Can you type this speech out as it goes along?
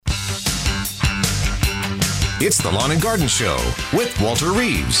It's the Lawn and Garden Show with Walter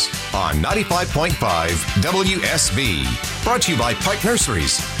Reeves on 95.5 WSB. Brought to you by Pike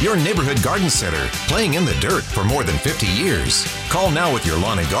Nurseries, your neighborhood garden center, playing in the dirt for more than 50 years. Call now with your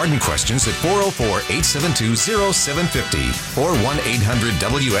lawn and garden questions at 404-872-0750 or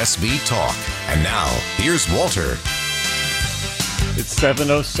 1-800-WSB-TALK. And now, here's Walter. It's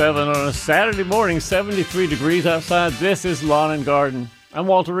 7:07 on a Saturday morning, 73 degrees outside. This is Lawn and Garden. I'm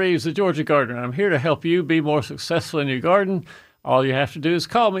Walter Reeves, the Georgia Gardener. I'm here to help you be more successful in your garden. All you have to do is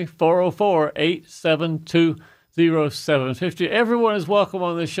call me, 404-872-0750. Everyone is welcome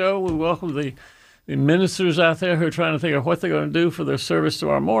on this show. We welcome the ministers out there who are trying to think of what they're going to do for their service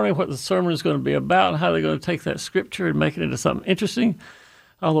tomorrow morning, what the sermon is going to be about, and how they're going to take that scripture and make it into something interesting.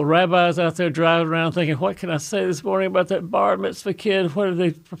 All the rabbis out there driving around thinking, what can I say this morning about that bar mitzvah kid? What have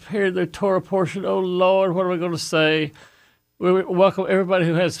they prepared their Torah portion? Oh, Lord, what are we going to say? We welcome everybody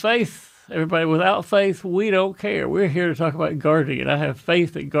who has faith, everybody without faith. We don't care. We're here to talk about gardening, and I have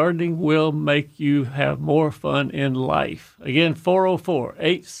faith that gardening will make you have more fun in life. Again,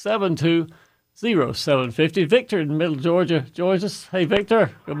 404-872-0750. Victor in Middle Georgia joins us. Hey, Victor.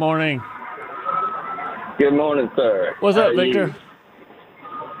 Good morning. Good morning, sir. What's up, Victor?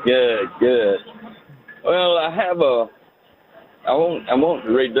 Good. Well, I want to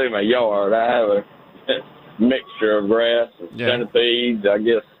redo my yard. I have a mixture of grass and centipedes, I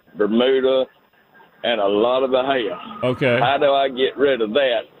guess Bermuda, and a lot of bahia. Okay. How do I get rid of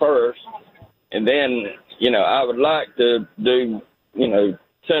that first? And then, I would like to do,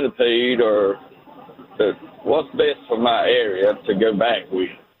 centipede or what's best for my area to go back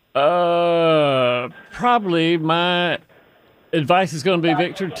with? Probably my advice is going to be,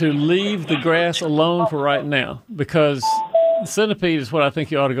 Victor, to leave the grass alone for right now, because centipede is what I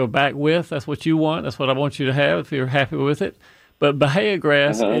think you ought to go back with. That's what you want. That's what I want you to have if you're happy with it. But bahia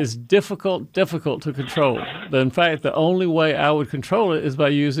grass is difficult to control. In fact, the only way I would control it is by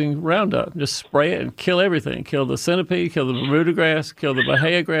using Roundup. Just spray it and kill everything. Kill the centipede, kill the Bermuda grass, kill the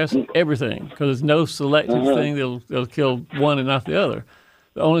bahia grass, everything. Because there's no selective thing that'll kill one and not the other.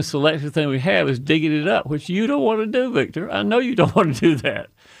 The only selective thing we have is digging it up, which you don't want to do, Victor. I know you don't want to do that.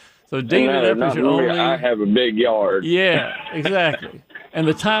 So digging it up is your only... I have a big yard. Yeah, exactly. And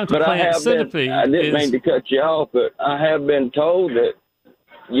the time to plant centipede I didn't mean to cut you off, but I have been told that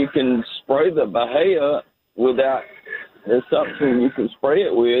you can spray the bahia without... There's something you can spray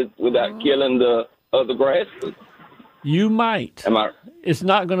it with without killing the other grasses. You might. It's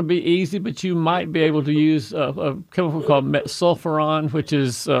not going to be easy, but you might be able to use a chemical called metsulfuron, which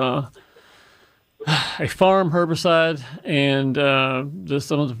is a farm herbicide, and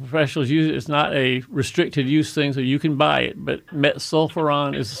some of the professionals use it. It's not a restricted use thing, so you can buy it. But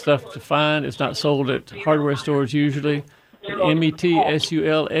metsulfuron is the stuff to find. It's not sold at hardware stores usually.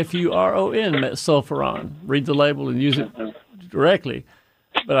 metsulfuron, metsulfuron. Read the label and use it directly.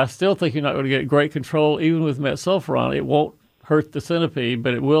 But I still think you're not going to get great control, even with metsulfuron. It won't hurt the centipede,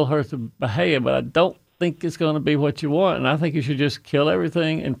 but it will hurt the bahia. But I don't think it's going to be what you want. And I think you should just kill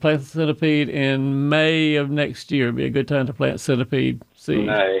everything and plant the centipede in May of next year. It'd be a good time to plant centipede seed.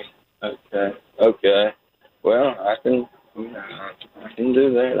 May. Okay. Well, I can do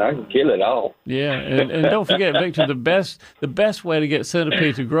that. I can kill it all. Yeah, and don't forget, Victor, the best way to get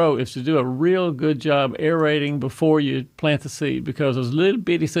centipede to grow is to do a real good job aerating before you plant the seed, because those little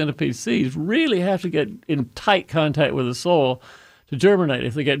bitty centipede seeds really have to get in tight contact with the soil to germinate.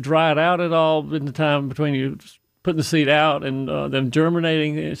 If they get dried out at all in the time between you putting the seed out and them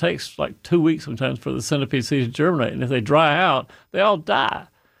germinating, it takes like 2 weeks sometimes for the centipede seed to germinate. And if they dry out, they all die.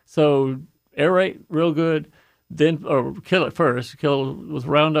 So aerate real good. Or kill it first, kill it with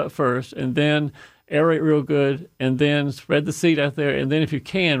Roundup first, and then aerate real good, and then spread the seed out there, and then if you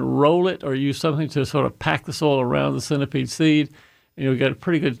can, roll it or use something to sort of pack the soil around the centipede seed, and you'll get a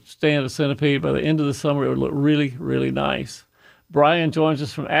pretty good stand of centipede. By the end of the summer, it would look really, really nice. Brian joins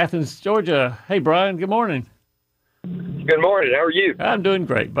us from Athens, Georgia. Hey, Brian, good morning. Good morning. How are you? I'm doing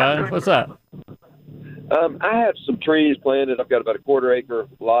great, Brian. What's up? I have some trees planted. I've got about a quarter-acre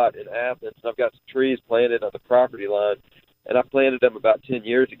lot in Athens, and I've got some trees planted on the property line, and I planted them about 10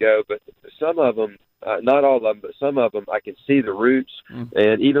 years ago. But some of them, not all of them, but some of them, I can see the roots.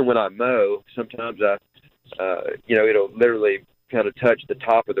 And even when I mow, sometimes it'll literally kind of touch the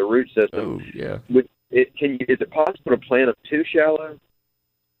top of the root system. Oh, yeah. Is it possible to plant them too shallow?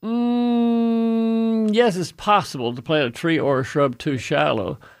 Yes, it's possible to plant a tree or a shrub too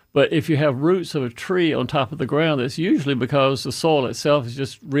shallow. But if you have roots of a tree on top of the ground, it's usually because the soil itself is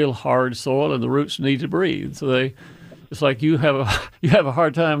just real hard soil, and the roots need to breathe. So it's like you have a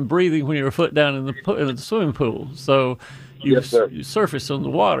hard time breathing when you're a foot down in the swimming pool. So you surface on the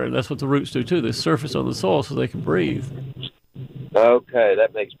water. That's what the roots do too. They surface on the soil so they can breathe. Okay,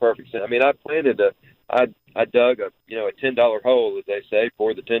 that makes perfect sense. I mean, I dug a $10 hole, as they say,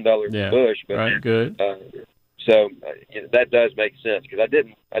 for the $10 bush. But, right, good. So that does make sense because I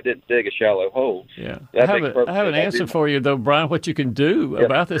didn't dig a shallow hole. Yeah, I have an answer for you though, Brian. What you can do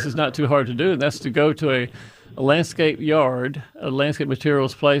about this is not too hard to do, and that's to go to a landscape yard, a landscape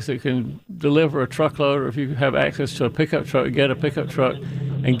materials place that can deliver a truckload, or if you have access to a pickup truck, get a pickup truck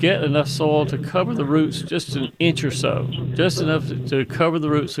and get enough soil to cover the roots just an inch or so, just enough to cover the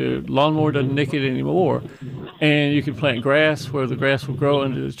roots so your lawnmower doesn't nick it anymore. And you can plant grass where the grass will grow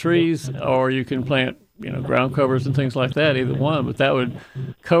into the trees, or you can plant ground covers and things like that, either one. But that would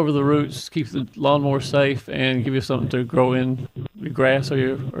cover the roots, keep the lawnmower safe, and give you something to grow in your grass or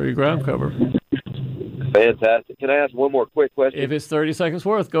your ground cover. Fantastic. Can I ask one more quick question? If it's 30 seconds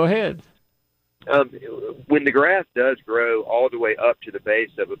worth, go ahead. When the grass does grow all the way up to the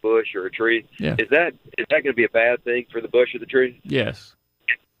base of a bush or a tree, is that going to be a bad thing for the bush or the tree? Yes.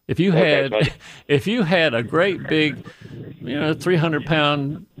 If you had a great big,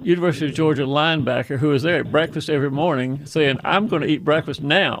 300-pound University of Georgia linebacker who was there at breakfast every morning saying, "I'm going to eat breakfast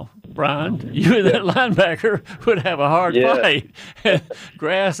now," Brian, you and that linebacker would have a hard fight.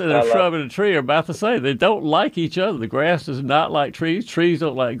 Grass and a shrub and a tree are about the same. They don't like each other. The grass does not like trees. Trees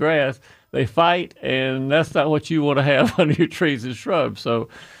don't like grass. They fight, and that's not what you want to have under your trees and shrubs. So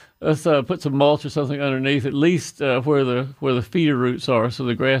let's put some mulch or something underneath, at least where the feeder roots are, so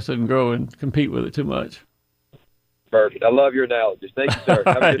the grass doesn't grow and compete with it too much. Perfect. I love your analogies. Thank you, sir.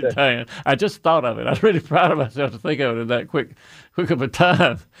 Have a good day. Diane, I just thought of it. I'm really proud of myself to think of it in that quick of a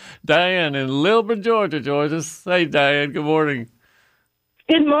time. Diane in Lilburn, Georgia. Hey, Diane, good morning.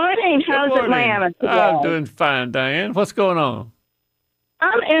 Good morning. How's Atlanta today? I'm doing fine, Diane. What's going on?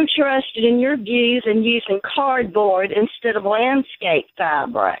 I'm interested in your views in using cardboard instead of landscape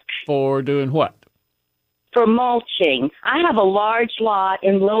fabric. For doing what? For mulching. I have a large lot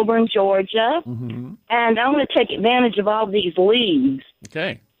in Lilburn, Georgia, and I want to take advantage of all these leaves.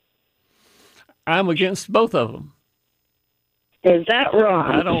 Okay. I'm against both of them. Is that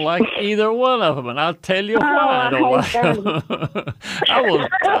right? I don't like either one of them, and I'll tell you why I don't like them. I will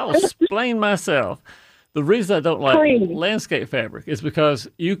explain myself. The reason I don't like landscape fabric is because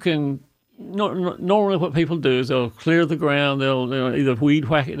you can normally what people do is they'll clear the ground, they'll either weed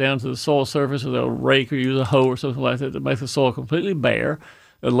whack it down to the soil surface, or they'll rake or use a hoe or something like that to make the soil completely bare.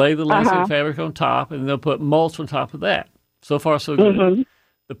 They'll lay the landscape fabric on top, and they'll put mulch on top of that. So far, so good.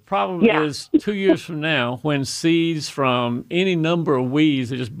 The problem is 2 years from now, when seeds from any number of weeds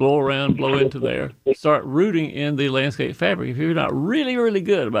that just blow into there, start rooting in the landscape fabric. If you're not really, really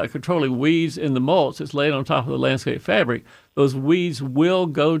good about controlling weeds in the mulch that's laid on top of the landscape fabric, those weeds will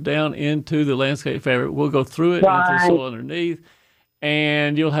go down into the landscape fabric, will go through it into the soil underneath,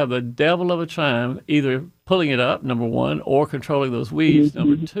 and you'll have the devil of a time either pulling it up, number one, or controlling those weeds,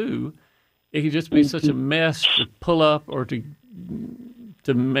 number two. It can just be such a mess to pull up or to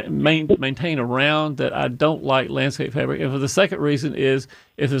maintain around that I don't like landscape fabric. And for the second reason is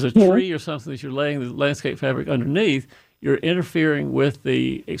if there's a tree or something that you're laying the landscape fabric underneath, you're interfering with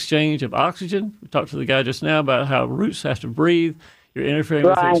the exchange of oxygen. We talked to the guy just now about how roots have to breathe. You're interfering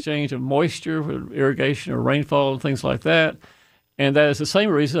with the exchange of moisture with irrigation or rainfall and things like that. And that is the same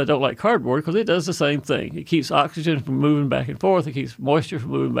reason I don't like cardboard, because it does the same thing. It keeps oxygen from moving back and forth. It keeps moisture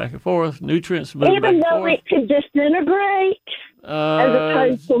from moving back and forth, nutrients from moving back and forth. Even though it could disintegrate, as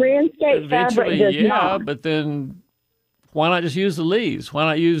opposed to landscape fabric does not. But then why not just use the leaves? Why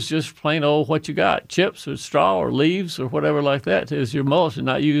not use just plain old what you got, chips or straw or leaves or whatever like that as your mulch, and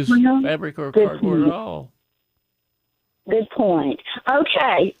not use fabric or cardboard at all? Good point.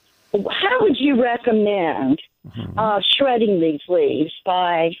 Okay, how would you recommend shredding these leaves?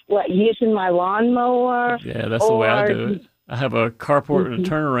 By using my lawnmower? Yeah, that's the way I do it. I have a carport and a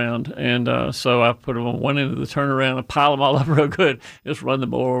turnaround, and so I put them on one end of the turnaround and pile them all up real good. Just run the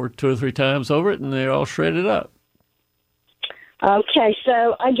mower over 2 or 3 times over it, and they're all shredded up. Okay,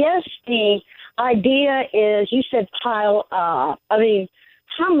 so I guess the idea is you said pile up. I mean,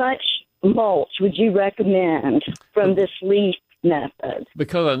 how much mulch would you recommend from this leaf method?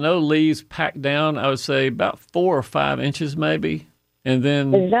 Because I know leaves pack down, I would say about 4 or 5 inches maybe, and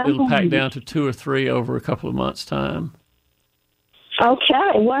then it'll pack down to 2 or 3 over a couple of months' time.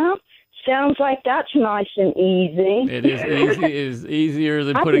 Okay, well, sounds like that's nice and easy. It is easy. It is easier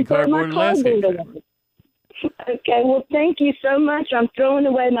than putting cardboard and landscape fabric. Okay, well, thank you so much. I'm throwing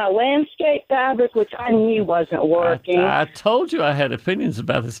away my landscape fabric, which I knew wasn't working. I told you I had opinions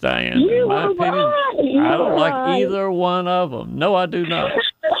about this, Diane. You were right. I don't like either one of them. No, I do not.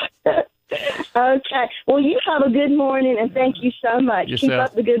 Okay. Well, you have a good morning, and thank you so much. Keep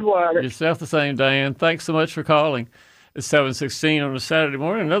up the good work. Yourself the same, Diane. Thanks so much for calling. It's 7:16 on a Saturday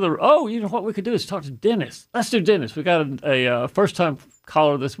morning. You know what we could do is talk to Dennis. Let's do Dennis. We got a first-time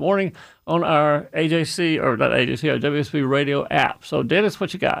caller this morning on our AJC, or not AJC, our WSB radio app. So, Dennis,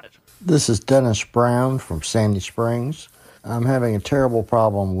 what you got? This is Dennis Brown from Sandy Springs. I'm having a terrible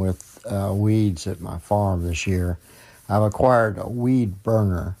problem with weeds at my farm this year. I've acquired a weed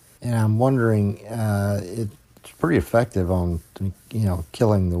burner, and I'm wondering, it's pretty effective on,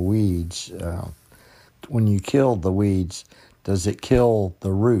 killing the weeds. When you kill the weeds, does it kill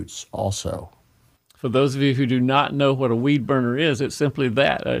the roots also? For those of you who do not know what a weed burner is, it's simply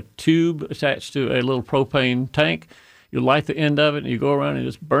that, a tube attached to a little propane tank. You light the end of it, and you go around and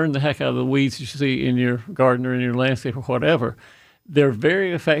just burn the heck out of the weeds you see in your garden or in your landscape or whatever. They're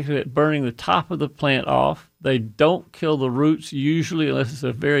very effective at burning the top of the plant off. They don't kill the roots usually unless it's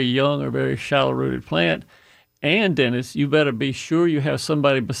a very young or very shallow-rooted plant. And, Dennis, you better be sure you have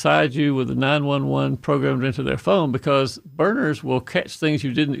somebody beside you with the 911 programmed into their phone, because burners will catch things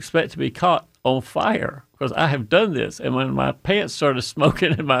you didn't expect to be caught on fire. Because I have done this, and when my pants started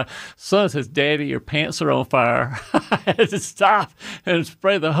smoking and my son says, "Daddy, your pants are on fire," I had to stop and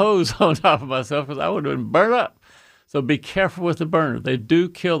spray the hose on top of myself because I would have been burnt up. So be careful with the burner. They do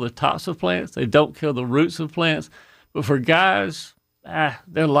kill the tops of plants. They don't kill the roots of plants. But for guys,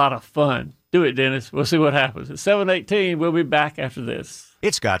 they're a lot of fun. Do it, Dennis. We'll see what happens. At 7:18, we'll be back after this.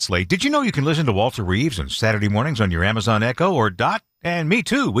 It's Scott Slade. Did you know you can listen to Walter Reeves on Saturday mornings on your Amazon Echo or Dot? And me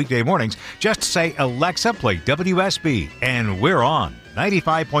too, weekday mornings. Just say, "Alexa, play WSB." And we're on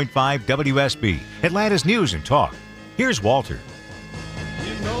 95.5 WSB, Atlanta's News and Talk. Here's Walter.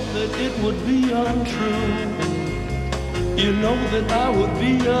 You know that it would be untrue. You know that I would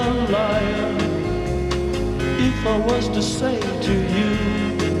be a liar if I was to say to you,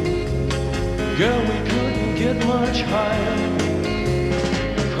 "Girl, we couldn't get much higher."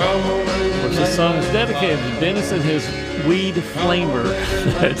 Which this song is dedicated to Dennis and his weed flamer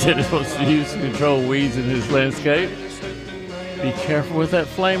that Dennis wants to use to control weeds in his landscape. Be careful with that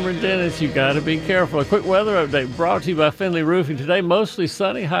flamer, Dennis. You got to be careful. A quick weather update brought to you by Finley Roofing. Today, mostly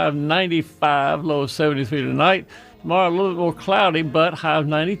sunny, high of 95, low of 73 tonight. Tomorrow, a little bit more cloudy, but high of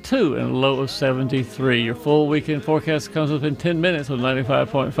 92 and a low of 73. Your full weekend forecast comes up in 10 minutes on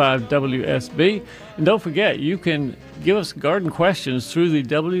 95.5 WSB. And don't forget, you can give us garden questions through the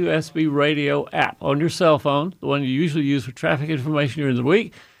WSB radio app on your cell phone, the one you usually use for traffic information during the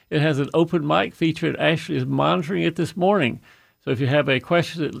week. It has an open mic feature, and Ashley is monitoring it this morning. So if you have a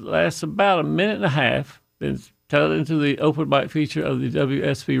question that lasts about a minute and a half, then tell it into the open mic feature of the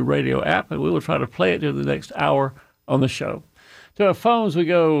WSB radio app, and we will try to play it during the next hour on the show. To our phones we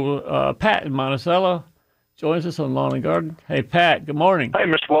go. Pat in Monticello joins us on Lawn and Garden. Hey, Pat, good morning. Hey,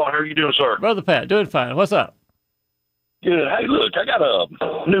 Mr. Wall, how are you doing, sir? Brother Pat, doing fine. What's up? Good. Hey, look, I got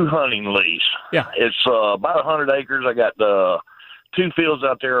a new hunting lease. Yeah. It's about 100 acres. I got two fields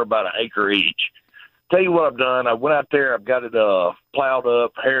out there, about an acre each. Tell you what I've done. I went out there. I've got it plowed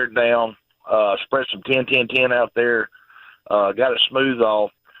up, haired down, spread some 10-10-10 out there, got it smooth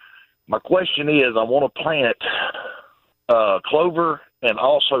off. My question is, I want to plant clover and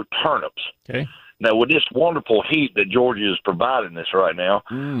also turnips. Okay. Now, with this wonderful heat that Georgia is providing us right now,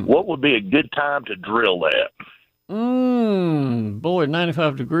 what would be a good time to drill that? Boy,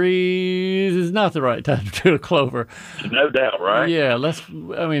 95 degrees is not the right time to do a clover. No doubt, right? Yeah,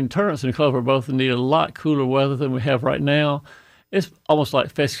 turnips and clover both need a lot cooler weather than we have right now. It's almost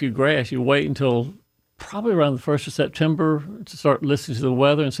like fescue grass. You wait until probably around the 1st of September to start listening to the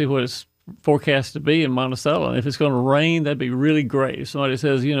weather and see what it's forecast to be in Monticello. And if it's going to rain, that'd be really great. If somebody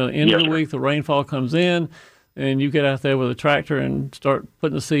says, end of the week, the rainfall comes in, and you get out there with a tractor and start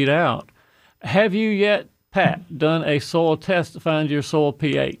putting the seed out. Have you yet, Pat, done a soil test to find your soil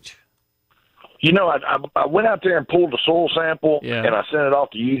pH? I went out there and pulled the soil sample, and I sent it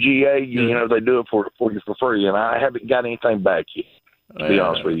off to UGA. They do it for you for free, and I haven't got anything back yet, to be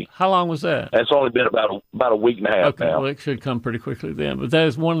honest with you. How long was that? It's only been about a week and a half now. Well, it should come pretty quickly then. But that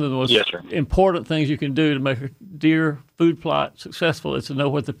is one of the most important things you can do to make a deer food plot successful, is to know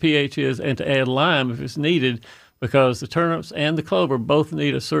what the pH is and to add lime if it's needed, because the turnips and the clover both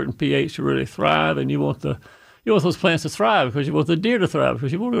need a certain pH to really thrive, and you want those plants to thrive because you want the deer to thrive,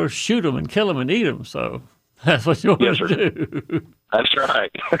 because you want to shoot them and kill them and eat them. So that's what you want to do. That's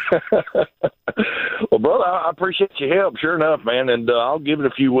right. Well, brother, I appreciate your help. Sure enough, man. And I'll give it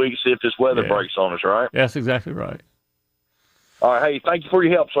a few weeks, see if this weather breaks on us, right? That's exactly right. All right. Hey, thank you for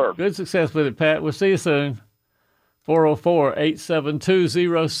your help, sir. Good success with it, Pat. We'll see you soon.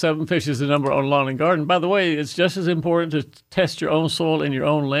 404-872-0750 is the number on Lawn and Garden. By the way, it's just as important to test your own soil in your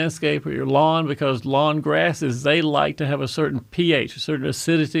own landscape or your lawn, because lawn grasses, they like to have a certain pH, a certain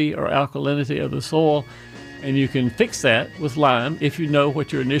acidity or alkalinity of the soil. And you can fix that with lime if you know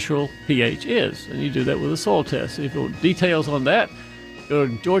what your initial pH is. And you do that with a soil test. If you want details on that, go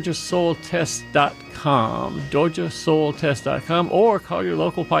to georgiasoiltest.com, georgiasoiltest.com, or call your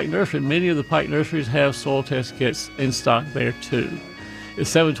local Pike Nursery. Many of the Pike Nurseries have soil test kits in stock there, too.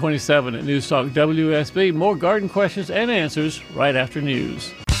 It's 7:27 at Newstalk WSB. More garden questions and answers right after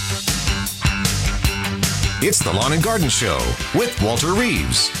news. It's the Lawn and Garden Show with Walter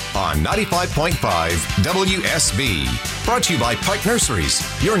Reeves on 95.5 WSB. Brought to you by Pike Nurseries,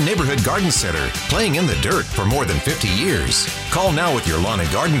 your neighborhood garden center, playing in the dirt for more than 50 years. Call now with your lawn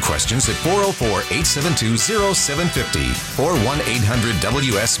and garden questions at 404-872-0750 or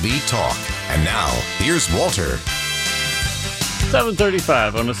 1-800-WSB-TALK. And now, here's Walter.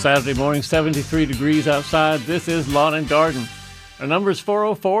 7:35 on a Saturday morning, 73 degrees outside. This is Lawn and Garden. Our number is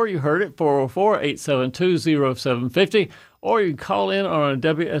 404, you heard it, 404-872-0750, or you can call in on a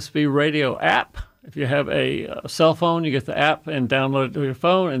WSB radio app. If you have a cell phone, you get the app and download it to your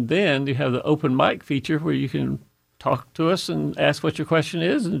phone, and then you have the open mic feature where you can talk to us and ask what your question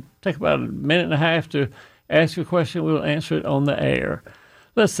is, and take about a minute and a half to ask your question. We'll answer it on the air.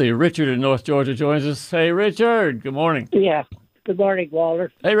 Let's see, Richard in North Georgia joins us. Hey, Richard, good morning. Yeah, good morning,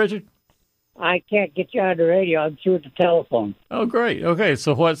 Walter. Hey, Richard. I can't get you on the radio. I'm through the telephone. Oh, great. Okay,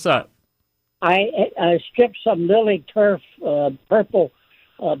 so what's up? I stripped some lily turf purple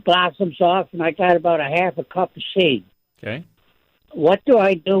blossoms off, and I got about a half a cup of seed. Okay. What do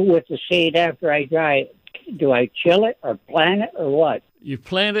I do with the seed after I dry it? Do I chill it or plant it or what? You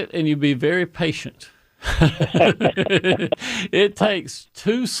plant it and you be very patient. It takes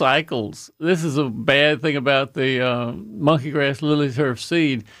 2 cycles. This is a bad thing about the monkey grass lily turf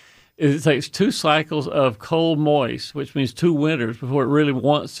seed. It takes 2 cycles of cold moist, which means 2 winters before it really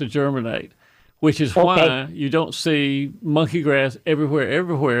wants to germinate, which is why you don't see monkey grass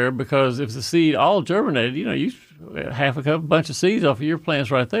everywhere, because if the seed all germinated, you half a bunch of seeds off of your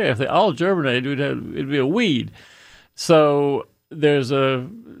plants right there. If they all germinated, it'd be a weed. So there's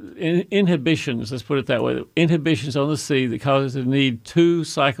inhibitions, let's put it that way, inhibitions on the seed that causes it to need 2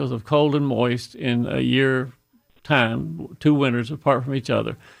 cycles of cold and moist in a year time, 2 winters apart from each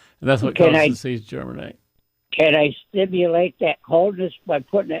other. And that's what causes the seeds to germinate. Can I stimulate that coldness by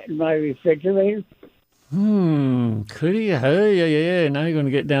putting it in my refrigerator? Could he? Yeah. Now you're going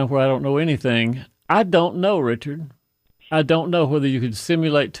to get down where I don't know anything. I don't know, Richard. I don't know whether you could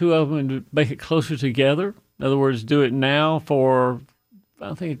simulate 2 of them and make it closer together. In other words, do it now for,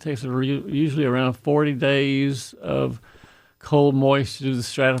 I think it takes usually around 40 days of cold moist to do the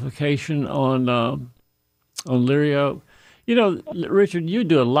stratification on Lirio. Richard, you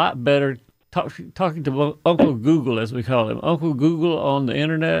do a lot better talking to Uncle Google, as we call him. Uncle Google on the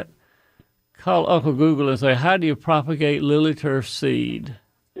internet. Call Uncle Google and say, how do you propagate lily turf seed?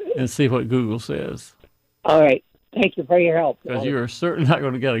 And see what Google says. All right. Thank you for your help. Because you are certainly not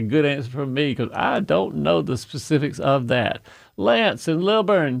going to get a good answer from me, because I don't know the specifics of that. Lance in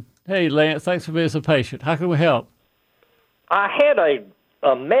Lilburn. Hey, Lance, thanks for being so patient. How can we help? I had a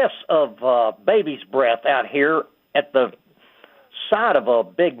mess of baby's breath out here at the side of a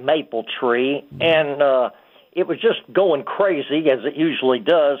big maple tree, and it was just going crazy, as it usually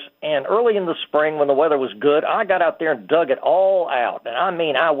does. And early in the spring, when the weather was good, I got out there and dug it all out. And I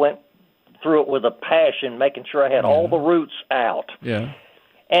mean, I went through it with a passion, making sure I had all the roots out. Yeah.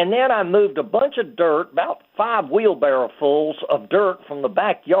 And then I moved a bunch of dirt, about 5 wheelbarrowfuls of dirt from the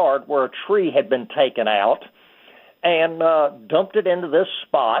backyard where a tree had been taken out, and dumped it into this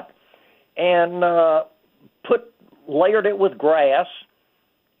spot, and layered it with grass.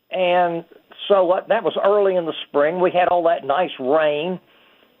 And so that was early in the spring. We had all that nice rain.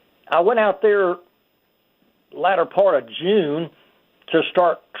 I went out there latter part of June to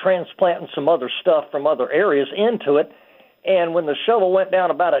start transplanting some other stuff from other areas into it. And when the shovel went down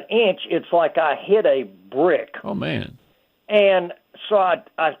about 1 inch, it's like I hit a brick. Oh, man. And so I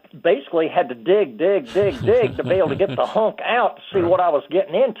basically had to dig to be able to get the hunk out to see what I was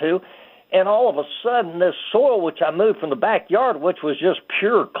getting into. And all of a sudden, this soil, which I moved from the backyard, which was just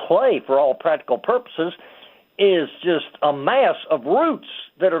pure clay for all practical purposes, is just a mass of roots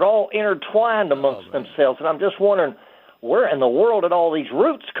that are all intertwined amongst themselves. And I'm just wondering, where in the world did all these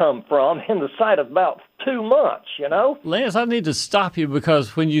roots come from in the sight of about 2 months, Lance, I need to stop you,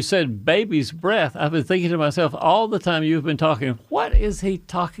 because when you said baby's breath, I've been thinking to myself all the time you've been talking, what is he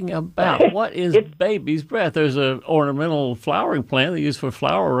talking about? What is baby's breath? There's an ornamental flowering plant they use for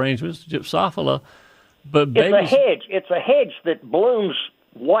flower arrangements, Gypsophila, But it's a hedge. It's a hedge that blooms,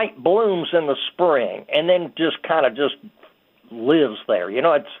 white blooms in the spring, and then just lives there.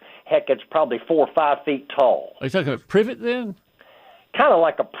 It's probably 4 or 5 feet tall. Are you talking about privet then? Kind of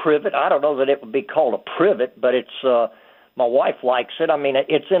like a privet. I don't know that it would be called a privet, but it's. My wife likes it. I mean,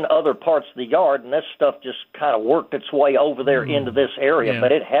 it's in other parts of the yard, and this stuff just kind of worked its way over there into this area,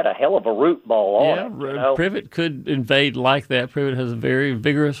 but it had a hell of a root ball on it. Privet could invade like that. Privet has a very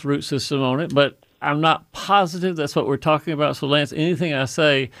vigorous root system on it, but I'm not positive that's what we're talking about. So, Lance, anything I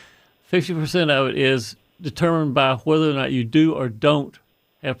say, 50% of it is determined by whether or not you do or don't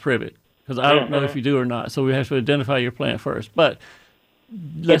have privet, because I don't know if you do or not. So we have to identify your plant first. But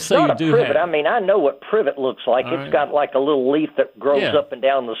let's say you do privet. have. I mean, I know what privet looks like. It's got like a little leaf that grows up and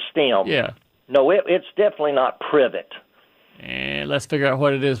down the stem. Yeah. No, it's definitely not privet. And let's figure out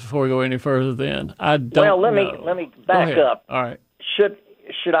what it is before we go any further. Then I don't. Well, let me back up. All right.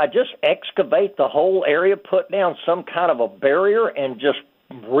 Should I just excavate the whole area, put down some kind of a barrier, and just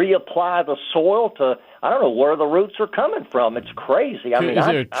reapply the soil to? I don't know where the roots are coming from. It's crazy. I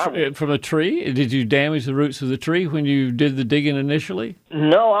mean, from a tree? Did you damage the roots of the tree when you did the digging initially?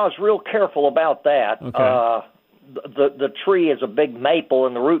 No, I was real careful about that. Okay. The tree is a big maple,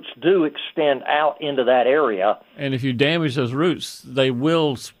 and the roots do extend out into that area. And if you damage those roots, they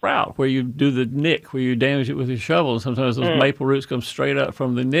will sprout where you do the nick, where you damage it with your shovel. And sometimes those maple roots come straight up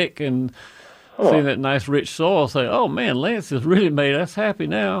from the nick, and seeing that nice rich soil, say, oh, man, Lance has really made us happy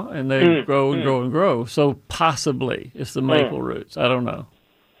now. And they grow and grow and grow. So possibly it's the maple roots. I don't know.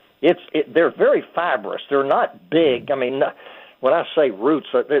 They're very fibrous. They're not big. I mean, when I say roots,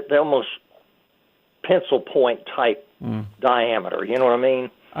 they're almost pencil point type diameter. You know what I mean?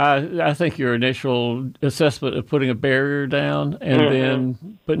 I think your initial assessment of putting a barrier down and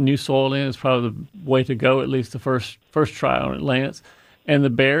then putting new soil in is probably the way to go, at least the first try on it, Lance. And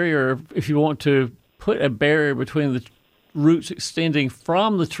the barrier, if you want to put a barrier between the roots extending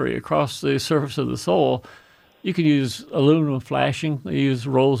from the tree across the surface of the soil, you can use aluminum flashing. They use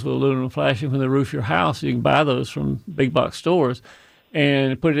rolls of aluminum flashing when they roof your house. You can buy those from big box stores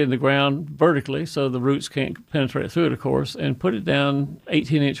and put it in the ground vertically so the roots can't penetrate through it, of course, and put it down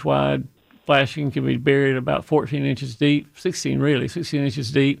 18-inch wide. Flashing can be buried about 14 inches deep, 16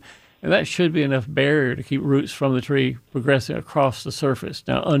 inches deep, and that should be enough barrier to keep roots from the tree progressing across the surface.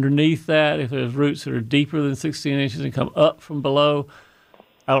 Now, underneath that, if there's roots that are deeper than 16 inches and come up from below,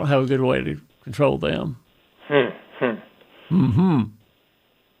 I don't have a good way to control them.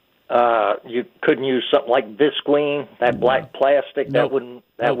 You couldn't use something like visqueen, that black plastic. Nope.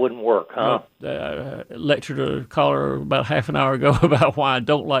 That wouldn't work, huh? I lectured a caller about half an hour ago about why I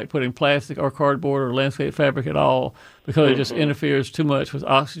don't like putting plastic or cardboard or landscape fabric at all, because it just interferes too much with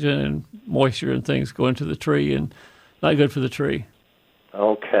oxygen and moisture and things going to the tree, and not good for the tree.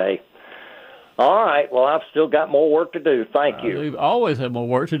 Okay. All right. Well, I've still got more work to do. Thank you. You always have more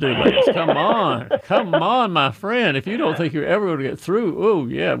work to do, Lance. Come on, my friend. If you don't think you're ever going to get through,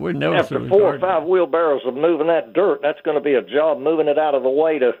 we're never through. After 4 or 5 wheelbarrows of moving that dirt, that's going to be a job moving it out of the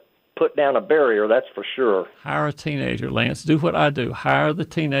way to put down a barrier. That's for sure. Hire a teenager, Lance. Do what I do. Hire the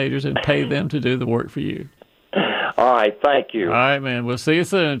teenagers and pay them to do the work for you. All right. Thank you. All right, man. We'll see you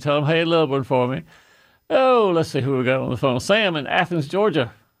soon. Tell them, hey, little one for me. Oh, let's see who we got on the phone. Sam in Athens,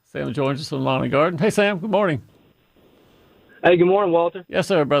 Georgia. Sam joins us on Lawn and Garden. Hey, Sam, good morning. Hey, good morning, Walter. Yes,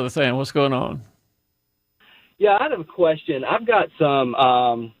 sir, Brother Sam. What's going on? Yeah, I have a question. I've got some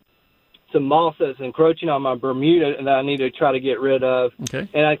moss that's encroaching on my Bermuda that I need to try to get rid of. Okay.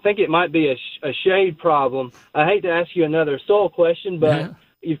 And I think it might be a shade problem. I hate to ask you another soil question, but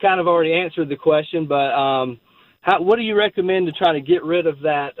you've kind of already answered the question. But what do you recommend to try to get rid of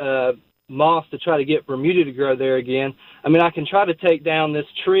that moss to try to get Bermuda to grow there again? I mean, I can try to take down this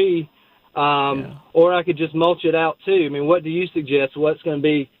tree, or I could just mulch it out too. I mean, what do you suggest? What's going to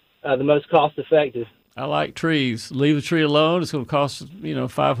be the most cost effective? I like trees. Leave the tree alone. It's going to cost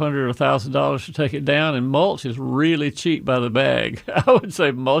 $500 or $1,000 to take it down, and mulch is really cheap by the bag. I would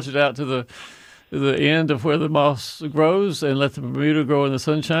say mulch it out to the end of where the moss grows, and let the Bermuda grow in the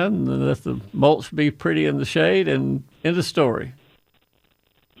sunshine, and then let the mulch be pretty in the shade, and end of story.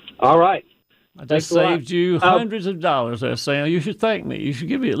 All right. I just saved you hundreds of dollars there, Sam. You should thank me. You should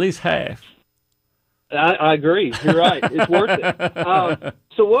give me at least half. I agree. You're right. It's worth it.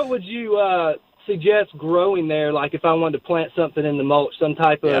 So what would you suggest growing there? Like if I wanted to plant something in the mulch, some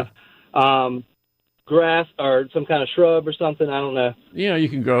type of grass or some kind of shrub or something? I don't know. You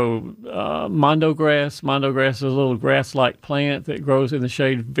can grow mondo grass. Mondo grass is a little grass-like plant that grows in the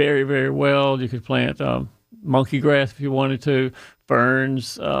shade very, very well. You could plant monkey grass if you wanted to.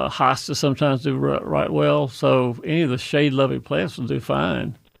 Ferns, hostas sometimes do right well. So any of the shade-loving plants will do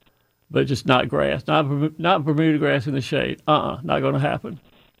fine. but just not grass, not Bermuda grass in the shade. Not going to happen.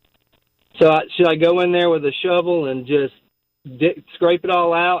 So should I go in there with a shovel and just scrape it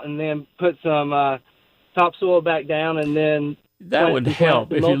all out and then put some topsoil back down and then... That would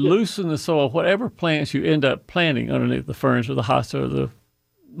help. If you loosen the soil, whatever plants you end up planting underneath the ferns or the hosta or the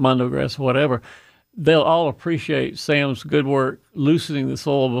mondo grass or whatever, they'll all appreciate Sam's good work loosening the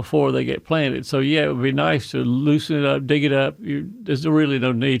soil before they get planted. So, yeah, it would be nice to loosen it up, dig it up. There's really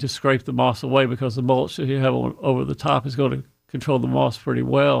no need to scrape the moss away because the mulch that you have over the top is going to control the moss pretty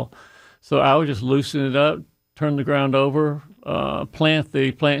well. So I would just loosen it up, turn the ground over, plant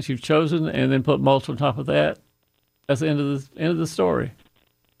the plants you've chosen, and then put mulch on top of that. That's the end of the story.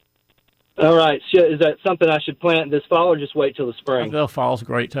 All right. Is that something I should plant this fall or just wait till the spring? Fall's a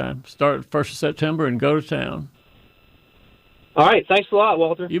great time. Start 1st of September and go to town. All right. Thanks a lot,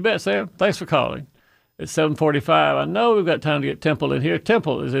 Walter. You bet, Sam. Thanks for calling. It's 7:45. I know we've got time to get Temple in here.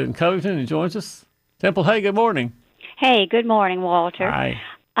 Temple is in Covington and joins us. Temple, hey, good morning. Hey, good morning, Walter. Hi.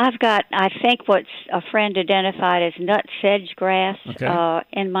 I've got, I think, what's a friend identified as nut sedge grass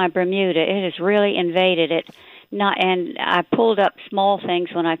in my Bermuda. It has really invaded it. And I pulled up small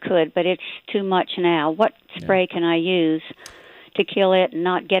things when I could, but it's too much now. What spray can I use to kill it and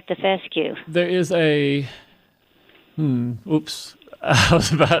not get the fescue? There is a, oops. I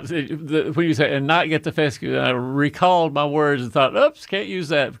was about to, when you say, and not get the fescue, I recalled my words and thought, oops, can't use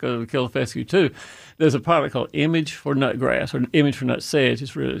that because it would kill the fescue too. There's a product called Image for Nutgrass, or Image for Nut Sedge,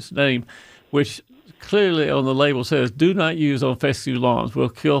 it's really its name, which clearly on the label says, do not use on fescue lawns. We'll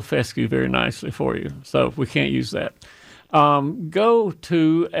kill fescue very nicely for you. So we can't use that. Go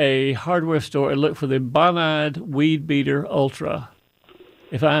to a hardware store and look for the Bonide Weed Beater Ultra.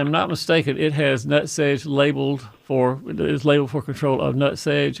 If I am not mistaken, it has nut sedge labeled for control of nut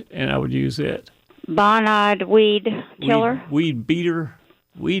sedge, and I would use it. Bonide Weed Killer? Weed Beater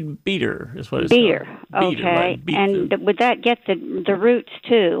is what it's called. Okay. Beater, and would that get the roots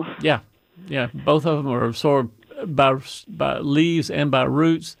too? Yeah. Both of them are absorbed by leaves and by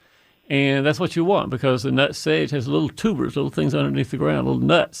roots, and that's what you want because the nut sedge has little tubers, little things underneath the ground, little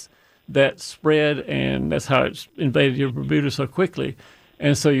nuts that spread, and that's how it's invaded your Bermuda so quickly.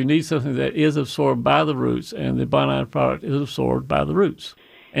 And so you need something that is absorbed by the roots, and the Bonide product is absorbed by the roots.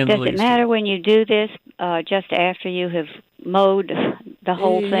 And does it matter when you do this just after you have mowed the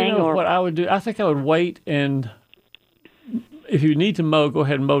whole thing? Or what I would do, I think I would wait, and if you need to mow, go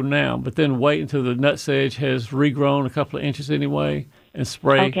ahead and mow now, but then wait until the nut sedge has regrown a couple of inches anyway, and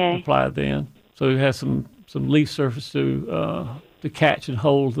spray, apply it then. So you have some leaf surface to catch and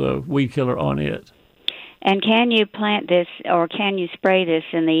hold the weed killer on it. And can you plant this or can you spray this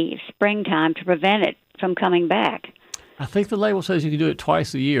in the springtime to prevent it from coming back? I think the label says you can do it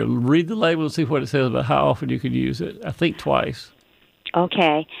twice a year. Read the label and see what it says about how often you could use it. I think twice.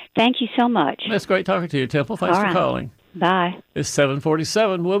 Okay. Thank you so much. That's great talking to you, Temple. Thanks for calling. Bye. It's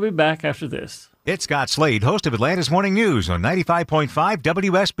 7:47. We'll be back after this. It's Scott Slade, host of Atlanta's Morning News on 95.5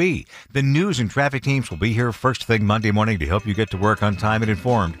 WSB. The news and traffic teams will be here first thing Monday morning to help you get to work on time and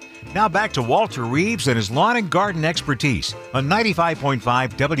informed. Now back to Walter Reeves and his lawn and garden expertise on 95.5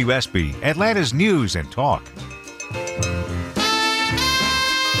 WSB, Atlanta's News and Talk.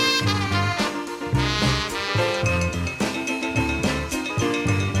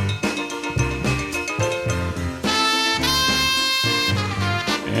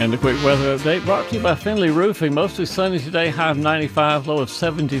 And a quick weather update brought to you by Finley Roofing. Mostly sunny today, high of 95, low of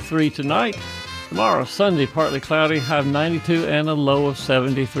 73 tonight. Tomorrow, Sunday, partly cloudy, high of 92 and a low of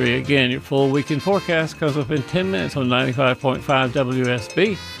 73. Again, your full weekend forecast comes up in 10 minutes on 95.5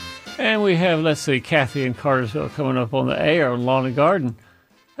 WSB. And we have, Kathy in Cartersville coming up on the air on Lawn and Garden.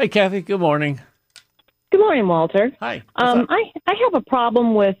 Hey, Kathy, good morning. Good morning, Walter. Hi. I have a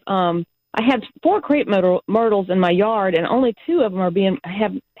problem with... I have 4 crepe myrtles in my yard, and only 2 of them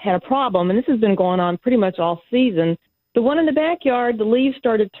have had a problem, and this has been going on pretty much all season. The one in the backyard, the leaves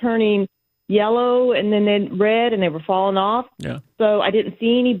started turning yellow and then red, and they were falling off. Yeah. So I didn't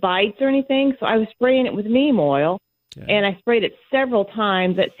see any bites or anything, so I was spraying it with neem oil, and I sprayed it several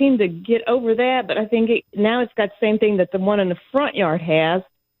times. That seemed to get over that, but I think now it's got the same thing that the one in the front yard has.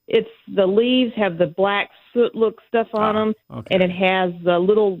 It's the leaves have the black soot-look stuff on them, and it has the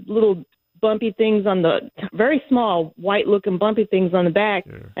little bumpy things on the very small white-looking bumpy things on the back.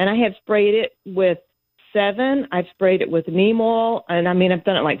 Sure. And I have sprayed it with 7. I've sprayed it with neem oil, and I've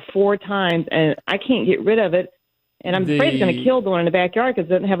done it like 4 times, and I can't get rid of it. And I'm afraid it's going to kill the one in the backyard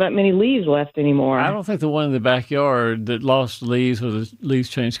because it doesn't have that many leaves left anymore. I don't think the one in the backyard that lost leaves or the leaves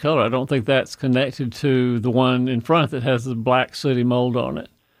changed color, I don't think that's connected to the one in front that has the black sooty mold on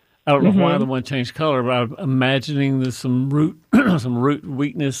it. I don't know why the one changed color, but I'm imagining there's some root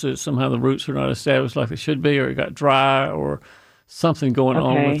weakness, that somehow the roots are not established like they should be, or it got dry, or something going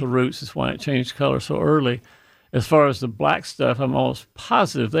on with the roots. That's why it changed color so early. As far as the black stuff, I'm almost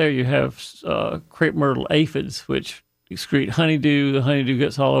positive there you have crepe myrtle aphids, which excrete honeydew. The honeydew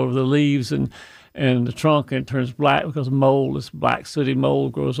gets all over the leaves and the trunk and turns black because mold, this black sooty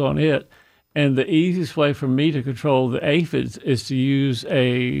mold grows on it. And the easiest way for me to control the aphids is to use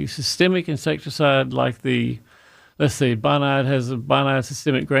a systemic insecticide like let's see, Bonide has a Bonide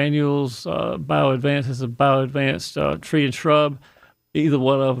systemic granules, BioAdvance has a BioAdvanced tree and shrub. Either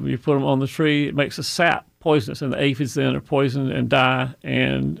one of them, you put them on the tree, it makes a sap poisonous, and the aphids then are poisoned and die.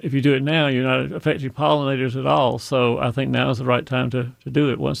 And if you do it now, you're not affecting pollinators at all. So I think now is the right time to do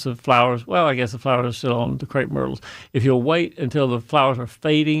it once the flowers, well, I guess the flowers are still on the crepe myrtles. If you'll wait until the flowers are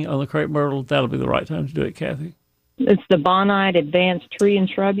fading on the crepe myrtle, that'll be the right time to do it, Kathy. It's the Bonide Advanced Tree and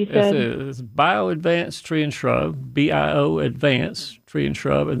Shrub, you said? It's BioAdvanced Tree and Shrub, BIO Advanced Tree and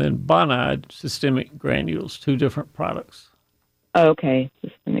Shrub, and then Bonide Systemic Granules, 2 different products. Okay,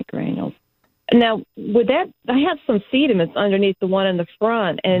 systemic granules. Now, would that, I have some sediments underneath the one in the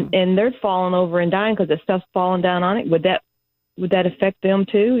front, and they're falling over and dying because the stuff's falling down on it. Would that affect them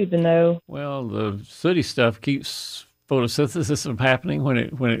too, even though? Well, the sooty stuff keeps photosynthesis from happening when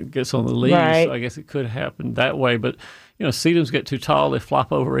it gets on the leaves. Right. So I guess it could happen that way. But, sedums get too tall, they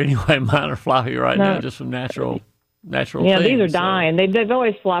flop over anyway. Mine are floppy now just from natural yeah, things. these are dying. They've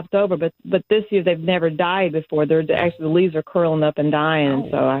always flopped over, but this year they've never died before. They're actually, the leaves are curling up and dying. And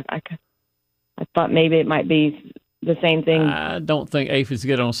so I thought maybe it might be the same thing. I don't think aphids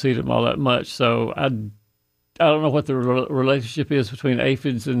get on sedum all that much, so I don't know what the relationship is between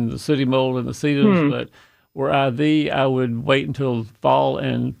aphids and the sooty mold and the sedums, but were I thee, I would wait until fall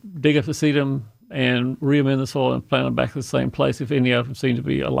and dig up the sedum and re-amend the soil and plant them back to the same place if any of them seem to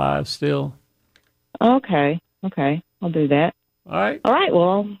be alive still. Okay, I'll do that. All right.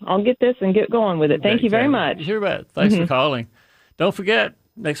 Well, I'll get this and get going with it. Thank you very much. You're right. Thanks for calling. Don't forget,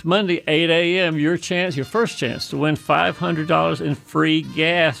 next Monday, 8 a.m., your first chance to win $500 in free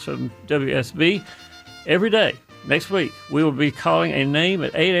gas from WSB every day. Next week, we will be calling a name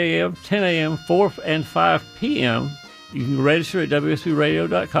at 8 a.m., 10 a.m., 4 and 5 p.m. You can register at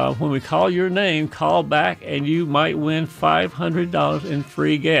WSBradio.com. When we call your name, call back, and you might win $500 in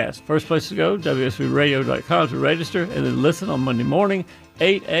free gas. First place to go, WSBradio.com to register, and then listen on Monday morning,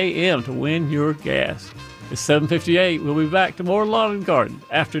 8 a.m. to win your gas. It's 7:58. We'll be back to more Lawn and Garden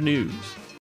after news.